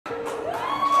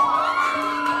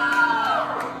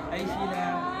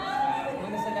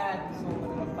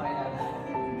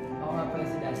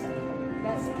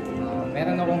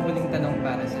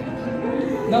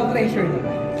pressure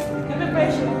naman.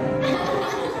 Pressure.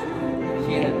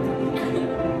 Sheena,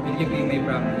 will you be my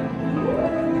prom?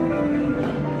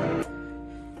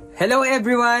 Hello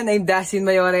everyone! I'm Dustine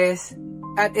Mayores.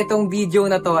 At itong video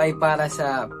na to ay para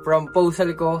sa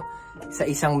promposal ko sa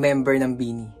isang member ng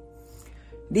BINI.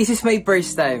 This is my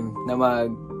first time na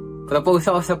mag-propose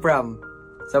ako sa prom.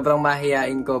 Sobrang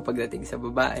mahihain ko pagdating sa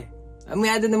babae.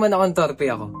 Amiyado naman akong torpe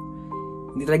ako.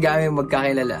 Hindi talaga kami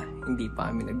magkakilala. Hindi pa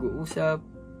kami nag-uusap.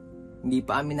 Hindi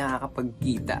pa kami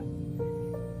nakakapagkita.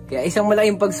 Kaya isang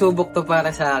malaking pagsubok to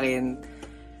para sa akin.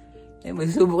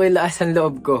 Magsubok yung lakas ng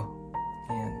loob ko.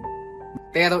 Ayan.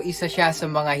 Pero isa siya sa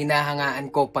mga hinahangaan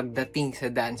ko pagdating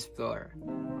sa dance floor.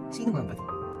 Sino nga ba to?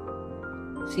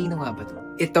 Sino nga ba to?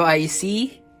 Ito ay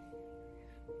si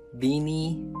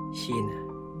BINI Sheena.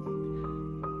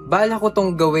 Bala ko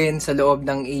tong gawin sa loob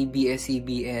ng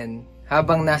ABS-CBN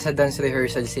habang nasa dance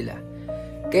rehearsal sila.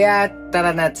 Kaya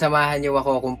tara na't samahan niyo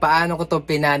ako kung paano ko to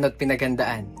pinano at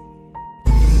pinaghandaan.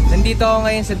 Nandito ako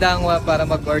ngayon sa Dangwa para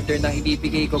mag-order ng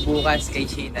ibibigay ko bukas kay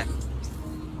Sheena.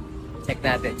 Check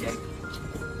natin, check.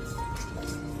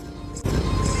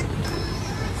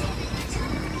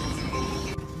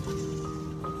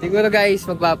 Siguro guys,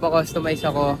 magpapa-customize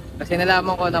ako kasi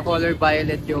nalaman ko na color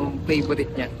violet yung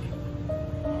favorite niya.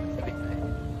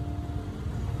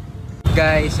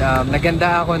 Guys,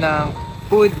 naganda ako ng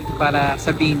food para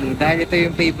sa BINI dahil ito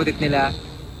yung favorite nila.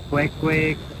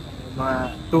 Kwek-kwek, mga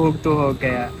tuhog-tuhog,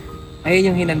 kaya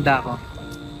ayun yung hinanda ko.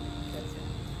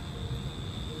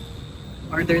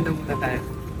 Order na muna tayo.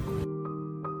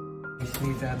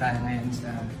 Dito na tayo ngayon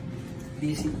sa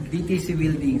DTC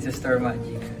building sa Star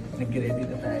Magic. Nag-ready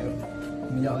na tayo.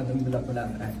 Hindi ako ng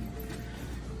bulak-bulakan.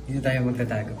 Dito tayo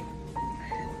magtatago.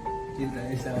 Dito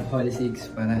tayo sa Hall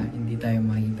 6 para hindi tayo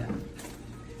makita.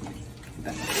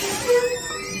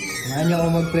 Samahan niyo ako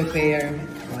mag-prepare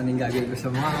kung ano yung gagawin ko sa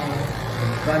mukha ko,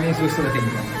 kung ano yung susuotin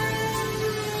ko.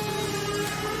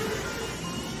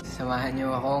 Samahan niyo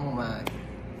akong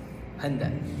mag-handa.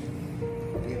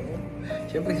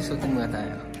 Siyempre susuotin muna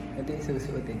tayo. Ito yung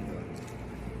susuotin ko.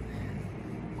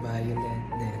 Violet,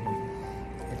 then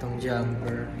itong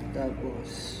jumper,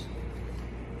 tapos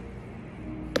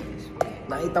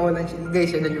nakita ko lang siya.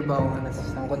 Guys, alam nyo ba kung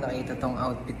saan ko nakita tong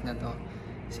outfit na to?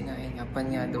 Kasi nga, inapan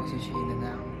nga daw si Sheena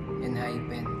ng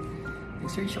Enhypen.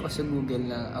 Nag-search ako sa Google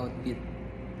ng outfit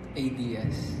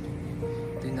ideas.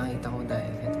 Ito yung nakita ko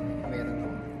dahil meron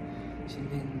ako.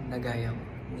 Sino yung nagaya ko?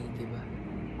 Hindi, diba?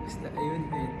 Basta, ayun.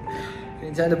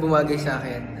 Ayun, sana bumagay sa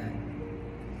akin.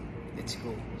 Let's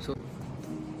go. So,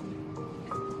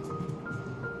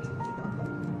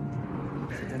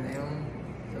 ito na yung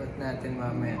suot natin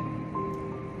mamaya.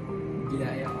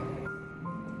 Ginaya ko.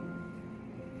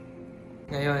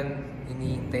 Ngayon,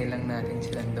 hinihintay lang natin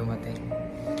silang dumating.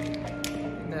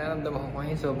 Nararamdaman ko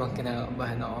ngayon, sobrang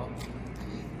kinakabahan ako.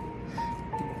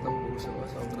 Tibok ng puso ko,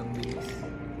 sobrang bilis.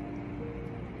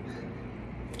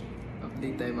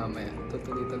 Update tayo mamaya.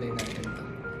 Tutuloy-tuloy natin ito.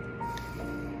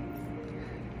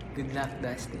 Good luck,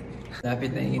 Dustin.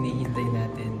 Lapit na yung hinihintay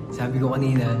natin. Sabi ko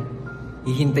kanina,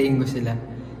 hihintayin ko sila.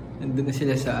 Nandun na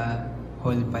sila sa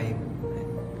Hall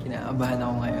 5. Kinakabahan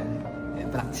ako ngayon.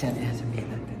 Practice natin sabihin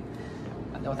natin.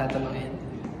 Ano ko tatanungin?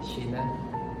 Sheena,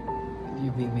 will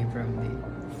you be my prom date?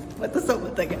 Mata sa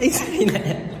mata guys.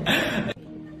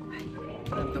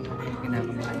 Parang ako yung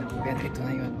kinakabahan ako. Pero ito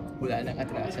na yun. Wala nang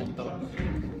atrasan to.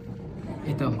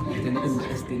 Ito na yung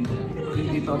Dustin.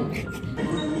 Ito.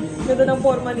 Ganda ng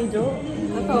forma ni Joe.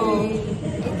 Ito.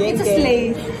 It's a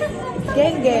slave.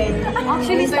 Geng-geng.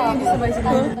 Actually, stop.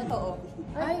 Totoo.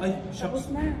 Ay, shucks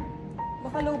na.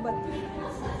 Baka low-bat.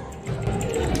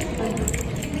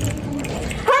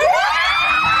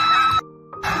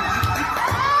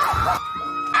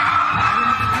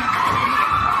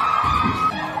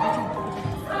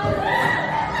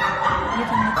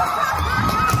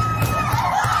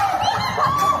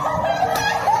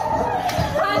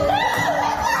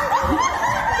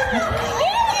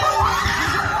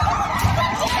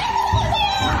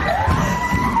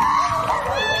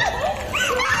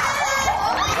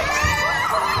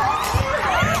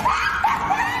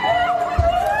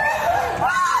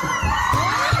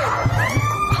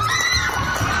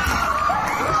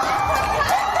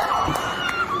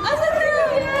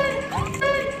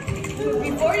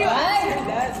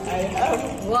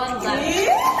 One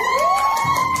time.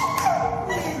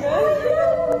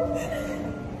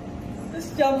 Tapos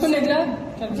jump scare.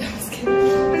 Jump scare.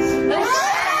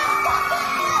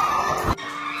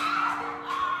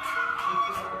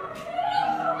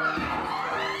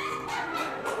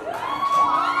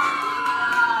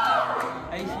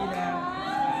 Ay, Sheena.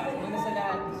 Una sa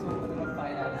lahat, gusto ko na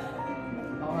magpakilala.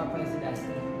 Ako nga pala si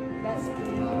Dustin.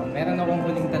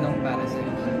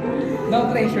 No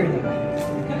pressure naman.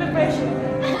 No pressure.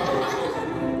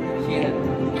 Sheena,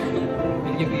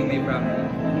 will you be my prom?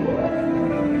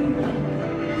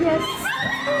 Yes.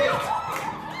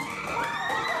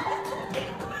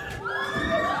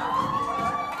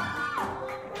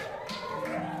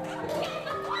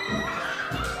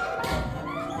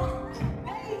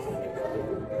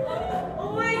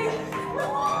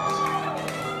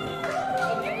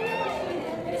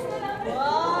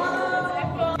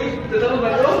 Totoo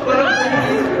ba ito? Parang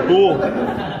Oo.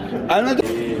 Ano na?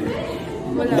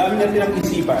 Dami na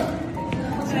pinag-isipan.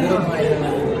 siguro mga ito na.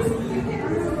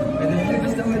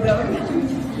 Basta madami.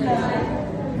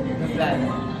 Plan.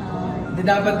 Hindi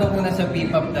dapat nung una sa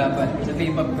P-pop dapat. Sa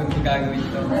P-pop kung gagawin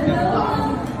ito.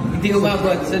 Hindi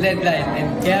umabot sa deadline. And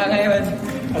kaya ngayon.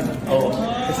 Oo.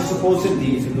 Kasi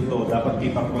supposedly, sa totoo, dapat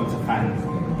keep-up sa fan.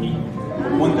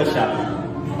 Pumunta siya,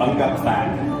 panggap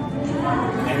fan.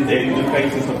 And then, doon kayo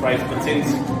sa surprise. But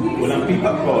since walang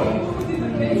keep-up con,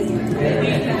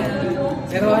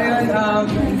 pero ayun,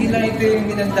 hindi lang ito yung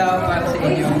minanda ko para sa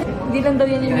inyo. Hindi lang daw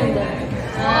yan yung ganda.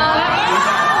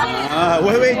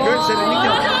 wait, girls, narinig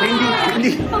niyo.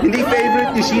 Hindi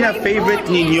favorite ni Sheena, favorite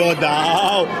ninyo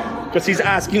daw. Because he's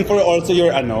asking for also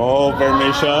your,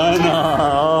 permission.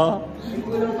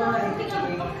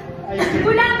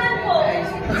 Gulaman po!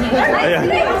 Ayan.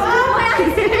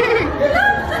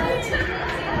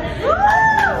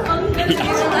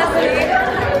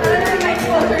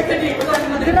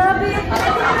 Grabe!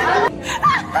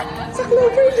 Sa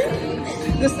clover din.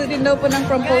 Gusto din daw po ng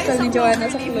proposal ni Joanna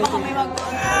sa clover.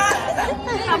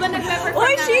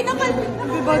 Uy, Sheena!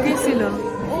 Nagbibagay sila.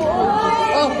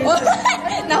 Oh!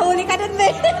 Nahuli ka nun,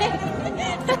 Ben!